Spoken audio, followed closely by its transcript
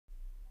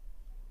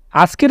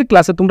আজকের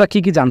ক্লাসে তোমরা কি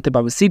কি জানতে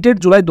পারবে সিটেট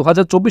জুলাই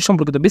 2024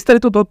 সম্পর্কিত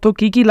বিস্তারিত তথ্য,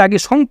 কি কি লাগে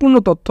সম্পূর্ণ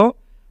তথ্য,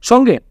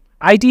 সঙ্গে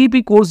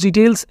আইটিইপি কোর্স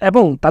ডিটেলস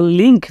এবং তার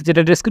লিঙ্ক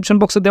যেটা ডেসক্রিপশন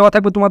বক্সে দেওয়া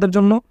থাকবে তোমাদের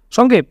জন্য,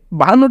 সঙ্গে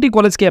 52টি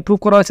কলেজকে অ্যাপ্রুভ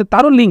করা হয়েছে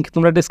তারও লিঙ্ক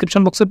তোমরা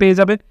ডেসক্রিপশন বক্সে পেয়ে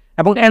যাবে,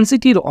 এবং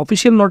এনসিটির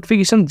অফিসিয়াল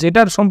নোটিফিকেশন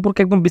যেটার সম্পর্কে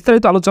একদম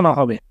বিস্তারিত আলোচনা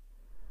হবে।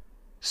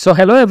 So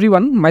hello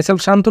everyone, myself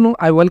Shantanu,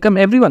 I welcome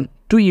everyone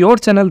to your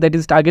channel that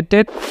is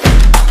targeted.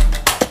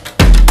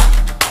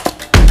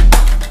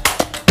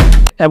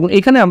 এবং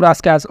এখানে আমরা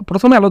আজকে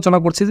প্রথমে আলোচনা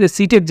করছি যে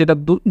সিটেট যেটা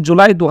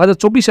জুলাই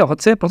 2024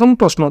 হচ্ছে। প্রথম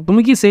প্রশ্ন,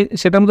 তুমি কি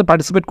সেটার মধ্যে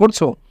পার্টিসিপেট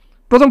করছো?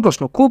 প্রথম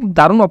প্রশ্ন, খুব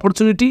দারুণ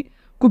অপরচুনিটি,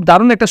 খুব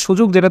দারুণ একটা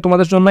সুযোগ যেটা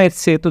তোমাদের জন্য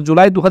এসছে। তো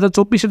জুলাই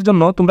 2024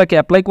 জন্য তোমরা কি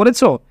অ্যাপ্লাই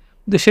করেছো?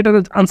 তো সেটার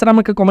আনসার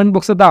আমাকে কমেন্ট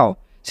বক্সে দাও।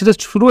 সেটা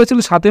শুরু হয়েছিল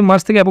 7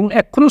 মার্চ থেকে এবং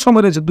এখনও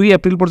সময় রয়েছে, 2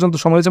 এপ্রিল পর্যন্ত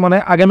সময় রয়েছে, মানে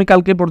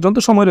আগামীকালকে পর্যন্ত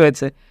সময়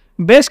রয়েছে।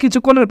 বেশ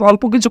কিছুক্ষণের,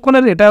 অল্প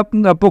কিছুক্ষণের এটা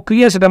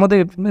প্রক্রিয়া, সেটার মধ্যে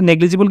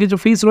নেগলিজিবল কিছু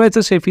ফিস রয়েছে,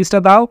 সেই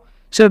ফিসটা দাও,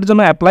 সেটার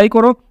জন্য অ্যাপ্লাই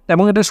করো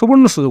এবং এটা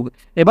সুবর্ণ সুযোগ।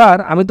 এবার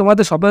আমি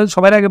তোমাদের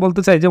সবার আগে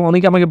বলতে চাই যে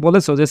অনেকে আমাকে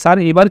বলেছো যে স্যার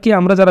এবার কি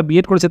আমরা যারা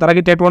বিএড করেছে তারা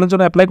কি TET-1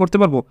 জন্য অ্যাপ্লাই করতে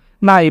পারবো?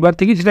 না, এবার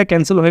থেকে সেটা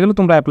ক্যান্সেল হয়ে গেলে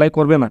তোমরা অ্যাপ্লাই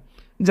করবে না।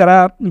 যারা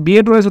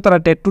বিএড রয়েছে তারা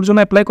TET-2 জন্য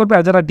অ্যাপ্লাই করবে,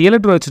 আর যারা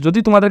ডিএলএড রয়েছে যদি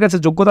তোমাদের কাছে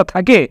যোগ্যতা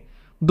থাকে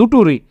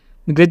দুটোরই,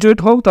 গ্র্যাজুয়েট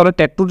হোক তাহলে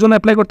TET-2 জন্য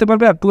অ্যাপ্লাই করতে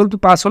পারবে, আর 12th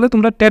পাস হলে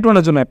তোমরা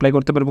TET-1 জন্য অ্যাপ্লাই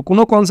করতে পারবে।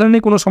 কোনো কনসার্ন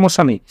নেই, কোনো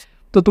সমস্যা নেই।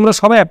 তো তোমরা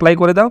সবাই অ্যাপ্লাই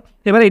করে দাও।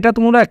 এবার এটা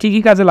তোমরা কী কী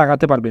কাজে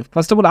লাগাতে পারবে,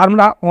 ফার্স্ট অফ অল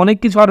আমরা অনেক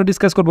কিছু আরও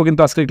ডিসকাস করবো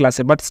কিন্তু আজকের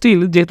ক্লাসে, বাট স্টিল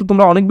যেহেতু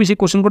তোমরা অনেক বেশি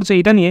কোশ্চেন করছো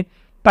এটা নিয়ে,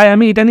 তাই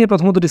আমি এটা নিয়ে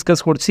প্রথমত ডিসকাস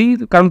করছি,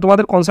 কারণ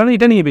তোমাদের কনসার্ন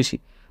এটা নিয়ে বেশি।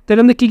 তো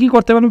এটা কী কী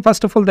করতে পারবে,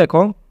 ফার্স্ট অফ অল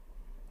দেখো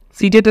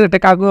সিটেটের একটা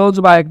কাগজ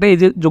বা একটা এই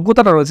যে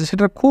যোগ্যতাটা রয়েছে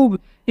সেটার খুব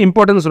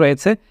ইম্পর্টেন্স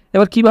রয়েছে।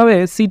 এবার কীভাবে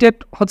সিটেট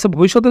হচ্ছে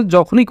ভবিষ্যতে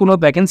যখনই কোনো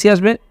ভ্যাকেন্সি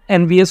আসবে,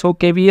 এনভিএস হোক,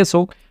 কেভিএস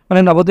হোক,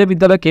 মানে নবোদয়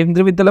বিদ্যালয়,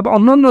 কেন্দ্রীয় বিদ্যালয় বা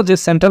অন্যান্য যে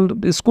সেন্ট্রাল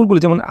স্কুলগুলি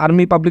যেমন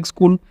আর্মি পাবলিক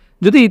স্কুল,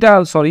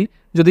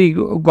 যদি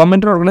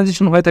গভর্নমেন্টের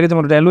অর্গানাইজেশন হয়ে থাকে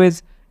যেমন রেলওয়েজ,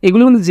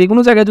 এগুলো মানে যে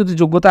কোনো জায়গায় যদি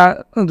যোগ্যতা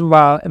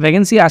বা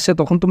ভ্যাকেন্সি আসে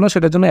তখন তোমরা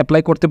সেটার জন্য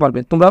অ্যাপ্লাই করতে পারবে,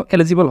 তোমরা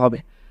এলিজিবল হবে।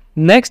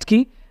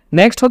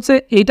 নেক্সট হচ্ছে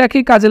এইটাকে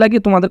কাজে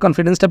লাগিয়ে তোমাদের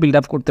কনফিডেন্সটা বিল্ড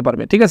আপ করতে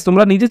পারবে। ঠিক আছে,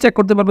 তোমরা নিজে চেক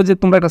করতে পারবে যে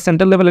তোমরা একটা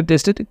সেন্ট্রাল লেভেলের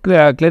টেস্টে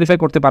ক্লারিফাই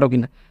করতে পারো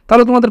কিনা,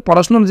 তাহলে তোমাদের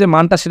পড়াশোনার যে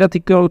মানটা সেটা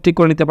ঠিক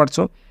করে নিতে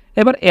পারছো।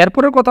 এবার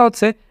এরপরের কথা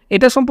হচ্ছে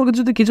এটা সম্পর্কে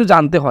যদি কিছু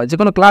জানতে হয়, যে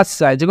কোনো ক্লাস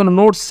চাই, যে কোনো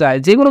নোটস চাই,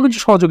 যে কোনো কিছু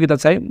সহযোগিতা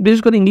চাই,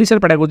 বিশেষ করে ইংলিশের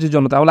প্যাডাগজির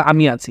জন্য, তাহলে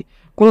আমি আছি,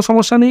 কোনো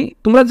সমস্যা নেই।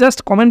 তোমরা জাস্ট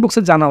কমেন্ট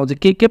বক্সে জানাও যে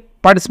কে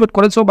পার্টিসিপেট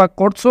করেছো বা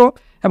করছো,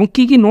 এবং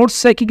কী কী নোটস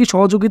চাই, কী কী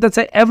সহযোগিতা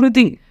চাই,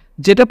 এভরিথিং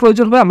যেটা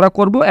প্রয়োজন হবে আমরা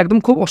করব, একদম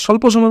খুব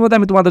স্বল্প সময়ের মধ্যে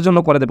আমি তোমাদের জন্য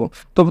করে দেবো।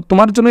 তো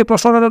তোমার জন্য এই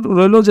প্রশ্নটা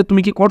রইল যে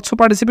তুমি কি করছো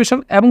পার্টিসিপেশন,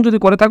 এবং যদি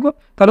করে থাকো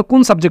তাহলে কোন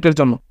সাবজেক্টের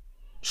জন্য।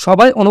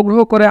 সবাই অনুগ্রহ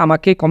করে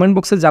আমাকে কমেন্ট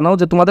বক্সে জানাও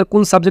যে তোমাদের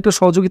কোন সাবজেক্টের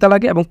সহযোগিতা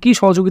লাগে এবং কী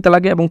সহযোগিতা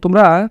লাগে, এবং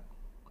তোমরা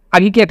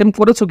আগে কি অ্যাটেম্প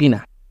করেছো কি না।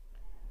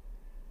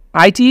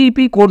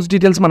 আইটিইপি কোর্স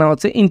ডিটেলস মানে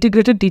হচ্ছে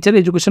ইন্টিগ্রেটেড টিচার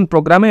এডুকেশন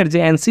প্রোগ্রামের যে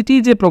এনসিটি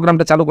যে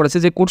প্রোগ্রামটা চালু করেছে,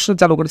 যে কোর্সটা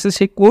চালু করেছে,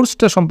 সেই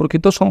কোর্সটা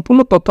সম্পর্কিত সম্পূর্ণ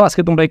তথ্য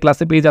আজকে তোমরা এই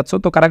ক্লাসে পেয়ে যাচ্ছ।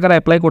 তো কারা কারা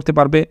অ্যাপ্লাই করতে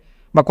পারবে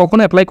বা কখন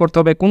অ্যাপ্লাই করতে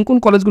হবে, কোন কোন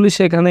কলেজগুলি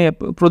সেখানে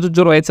প্রযোজ্য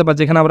রয়েছে বা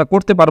যেখানে আমরা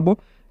করতে পারবো,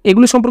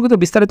 এগুলি সম্পর্কিত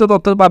বিস্তারিত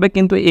তথ্য পাবে।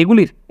 কিন্তু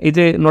এগুলির এই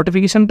যে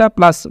নোটিফিকেশনটা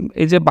প্লাস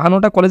এই যে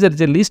 52টা কলেজের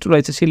যে লিস্ট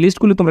রয়েছে সেই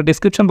লিস্টগুলি তোমরা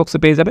ডিসক্রিপশন বক্সে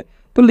পেয়ে যাবে।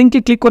 তো লিঙ্কে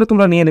ক্লিক করে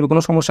তোমরা নিয়ে নেবে,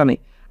 কোনো সমস্যা নেই।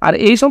 আর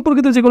এই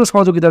সম্পর্কিত যে কোনো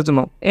সহযোগিতার জন্য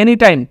এনি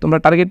টাইম তোমরা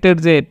টার্গেটের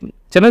যে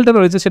চ্যানেলটা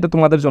রয়েছে সেটা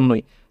তোমাদের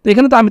জন্যই। তো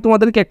এখানে তো আমি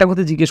তোমাদেরকে একটা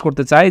কথা জিজ্ঞেস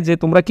করতে চাই যে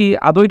তোমরা কি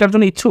আদৌ এটার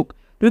জন্য ইচ্ছুক?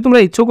 যদি তোমরা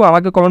ইচ্ছুক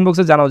আমাকে কমেন্ট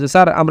বক্সে জানাও যে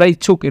স্যার আমরা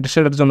ইচ্ছুক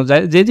সেটার জন্য,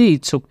 যে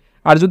ইচ্ছুক।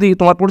 আর যদি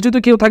তোমার পরিচিত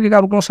কেউ থাকে,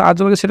 কারো কোনো সাহায্য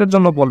লাগে, সেটার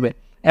জন্য বলবে।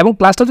 এবং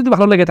ক্লাসটা যদি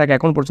ভালো লেগে থাকে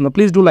এখন পর্যন্ত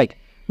প্লিজ ডু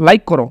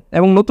লাইক করো,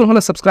 এবং নতুন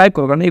হলে সাবস্ক্রাইব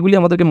করো, কারণ এগুলি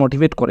আমাদেরকে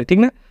মোটিভেট করে, ঠিক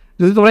না?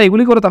 যদি তোমরা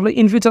এগুলি করো তাহলে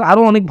ইন ফিউচার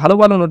আরও অনেক ভালো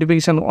ভালো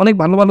নোটিফিকেশান, অনেক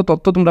ভালো ভালো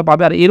তথ্য তোমরা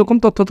পাবে। আর এরকম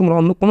তথ্য তোমরা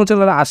অন্য কোনো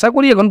চ্যানেলে আশা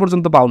করি এখন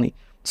পর্যন্ত পাওনি।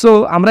 সো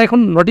আমরা এখন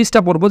নোটিশটা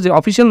পড়বো, যে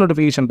অফিসিয়াল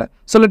নোটিফিকেশানটা।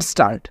 So let's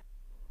start.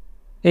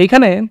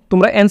 এইখানে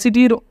তোমরা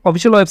এনসিটির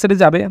অফিসিয়াল ওয়েবসাইটে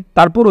যাবে,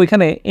 তারপর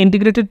ওইখানে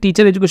ইন্টিগ্রেটেড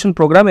টিচার এডুকেশন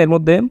প্রোগ্রামের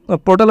মধ্যে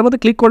পোর্টালের মধ্যে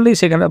ক্লিক করলেই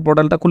সেখানে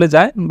পোর্টালটা খুলে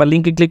যায়, বা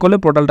লিঙ্কে ক্লিক করলে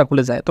পোর্টালটা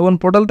খুলে যায়। তখন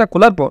পোর্টালটা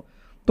খোলার পর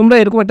তোমরা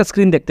এরকম একটা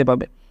স্ক্রিন দেখতে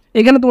পাবে।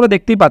 এখানে তোমরা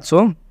দেখতেই পাচ্ছ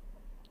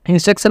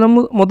ইনস্ট্রাকশনের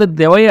মধ্যে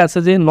দেওয়াই আছে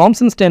যে norms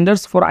and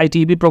standards for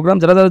ITEP programme.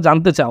 যারা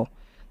জানতে চাও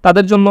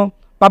তাদের জন্য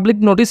public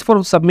notice for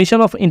submission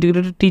of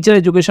integrated teacher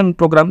education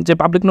programme, যে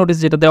পাবলিক নোটিস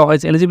যেটা দেওয়া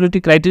হয়েছে, এলিজিবিলিটি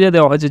ক্রাইটেরিয়া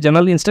দেওয়া হয়েছে,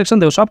 জেনারেল ইনস্ট্রাকশন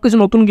দেওয়া, সব কিছু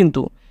নতুন।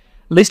 কিন্তু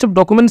list of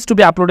documents two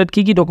be uploaded,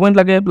 key key document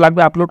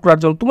লাগবে আপলোড করার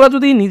জন্য। তোমরা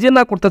যদি নিজে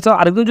না করতে চাও,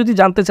 আরেকজন যদি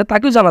জানতে চাও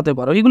তাকেও জানাতে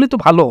পারো, এগুলি তো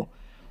ভালো।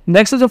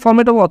 নেক্সট হচ্ছে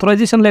ফর্মেট অফ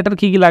অথরাইজেশন লেটার,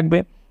 কী কী লাগবে।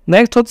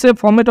 নেক্সট হচ্ছে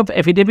format of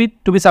affidavit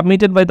two be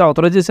submitted by the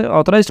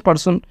authorised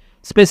person,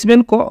 specific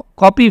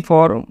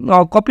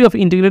copy of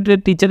integrated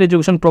teacher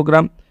education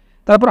programme.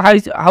 তারপর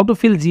how to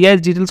feel GIS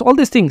details, all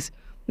this things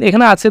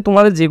এখানে আছে।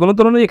 তোমাদের যে কোনো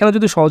ধরনের এখানে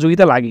যদি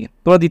সহযোগিতা লাগে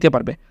তোমরা দিতে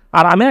পারবে।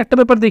 আর আমি একটা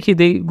ব্যাপার দেখিয়ে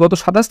দিই, গত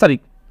 27 তারিখ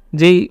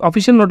যেই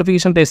অফিসিয়াল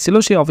নোটিফিকেশনটা এসেছিলো,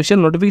 সেই অফিসিয়াল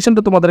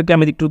নোটিফিকেশনটা তোমাদেরকে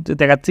আমি একটু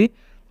দেখাচ্ছি,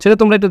 সেটা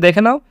তোমরা একটু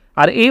দেখে নাও।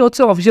 আর এই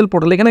হচ্ছে অফিসিয়াল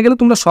পোর্টাল, এখানে গেলে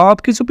তোমরা সব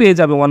কিছু পেয়ে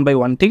যাবে 1 by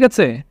 1, ঠিক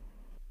আছে?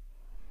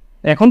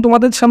 এখন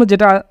তোমাদের সামনে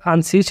যেটা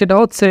আনছি সেটা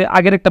হচ্ছে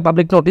আগের একটা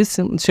পাবলিক নোটিস,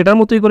 সেটার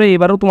মতোই করে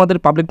এবারও তোমাদের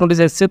পাবলিক নোটিস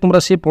এসছে। তোমরা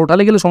সেই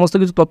পোর্টালে গেলে সমস্ত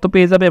কিছু তথ্য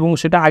পেয়ে যাবে এবং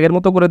সেটা আগের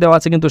মতো করে দেওয়া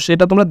আছে, কিন্তু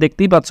সেটা তোমরা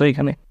দেখতেই পাচ্ছ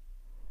এখানে।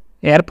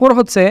 এরপর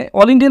হচ্ছে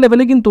অল ইন্ডিয়া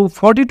লেভেলে কিন্তু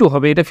 42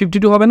 হবে, এটা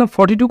 52 হবে না,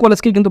 42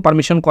 কলেজকে কিন্তু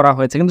পারমিশন করা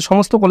হয়েছে, কিন্তু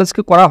সমস্ত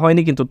কলেজকে করা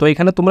হয়নি কিন্তু। তো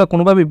এখানে তোমরা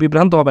কোনোভাবে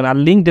বিভ্রান্ত হবে না, আর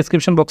লিঙ্ক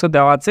ডেসক্রিপশন বক্সে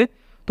দেওয়া আছে।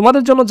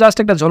 তোমাদের জন্য জাস্ট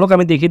একটা ঝলক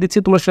আমি দেখিয়ে দিচ্ছি,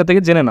 তোমরা সেটা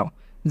থেকে জেনে নাও।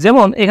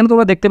 যেমন এখানে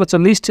তোমরা দেখতে পাচ্ছ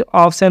list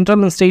of central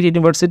and state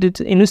university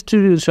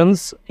institutions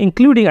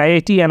including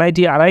IIT,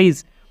 NIT, আরআইস,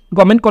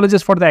 government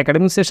colleges for the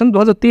academic session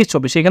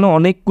 2023-24। এখানে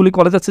অনেকগুলি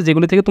কলেজ আছে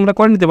যেগুলি থেকে তোমরা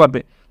করে নিতে পারবে।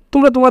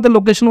 তোমরা তোমাদের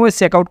লোকেশন ওয়াইজ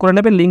চেক আউট করে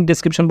নেবে, লিঙ্ক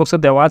ডেসক্রিপশন বক্সে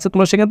দেওয়া আছে,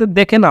 তোমরা সেখানে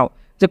দেখে নাও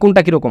যে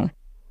কোনটা কীরকম।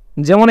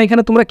 যেমন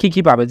এখানে তোমরা কী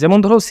কী পাবে, যেমন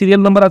ধরো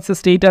সিরিয়াল নাম্বার আছে,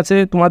 স্টেট আছে,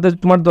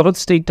 তোমার ধরো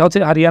স্টেটটা হচ্ছে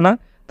হরিয়ানা,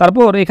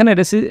 তারপর এখানে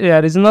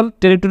রিজনাল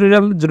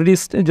টেরিটোরিয়াল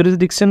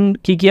জুরিসডিকশন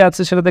কী কী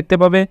আছে সেটা দেখতে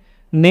পাবে,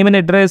 নেম অ্যান্ড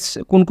অ্যাড্রেস,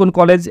 কোন কোন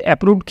কলেজ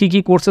অ্যাপ্রুভড, কী কী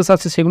কোর্সেস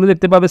আছে সেগুলো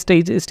দেখতে পাবে,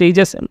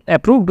 স্টেজেস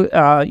অ্যাপ্রুভড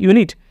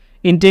ইউনিট,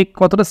 ইনটেক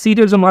কতটা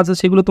সিটের জন্য আছে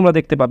সেগুলো তোমরা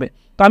দেখতে পাবে।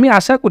 তো আমি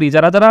আশা করি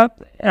যারা যারা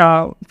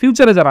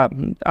ফিউচারে যারা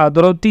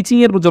ধরো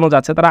টিচিংয়ের জন্য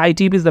যাচ্ছে, তারা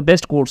ITP is the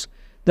best course,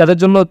 যাদের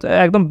জন্য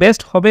একদম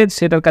বেস্ট হবে,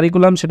 সেটার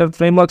কারিকুলাম, সেটার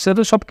ফ্রেমওয়ার্ক,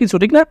 সেটা সব কিছু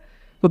ঠিক না।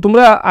 তো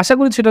তোমরা আশা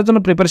করি সেটার জন্য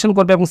প্রিপারেশন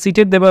করবে এবং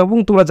সিটেট দেবে, এবং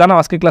তোমরা জানাও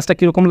আজকে ক্লাসটা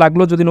কীরকম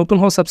লাগলো। যদি নতুন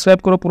হও সাবস্ক্রাইব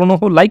করো, পুরনো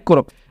হও লাইক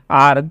করো,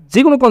 আর যে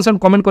কোনো কনসার্ন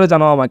কমেন্ট করে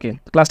জানাও আমাকে।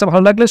 ক্লাসটা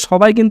ভালো লাগলে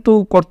সবাই কিন্তু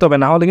করতে হবে,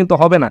 না হলে কিন্তু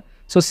হবে না।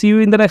 So C you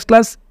in the next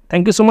class.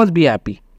 Thank you so much, be happy.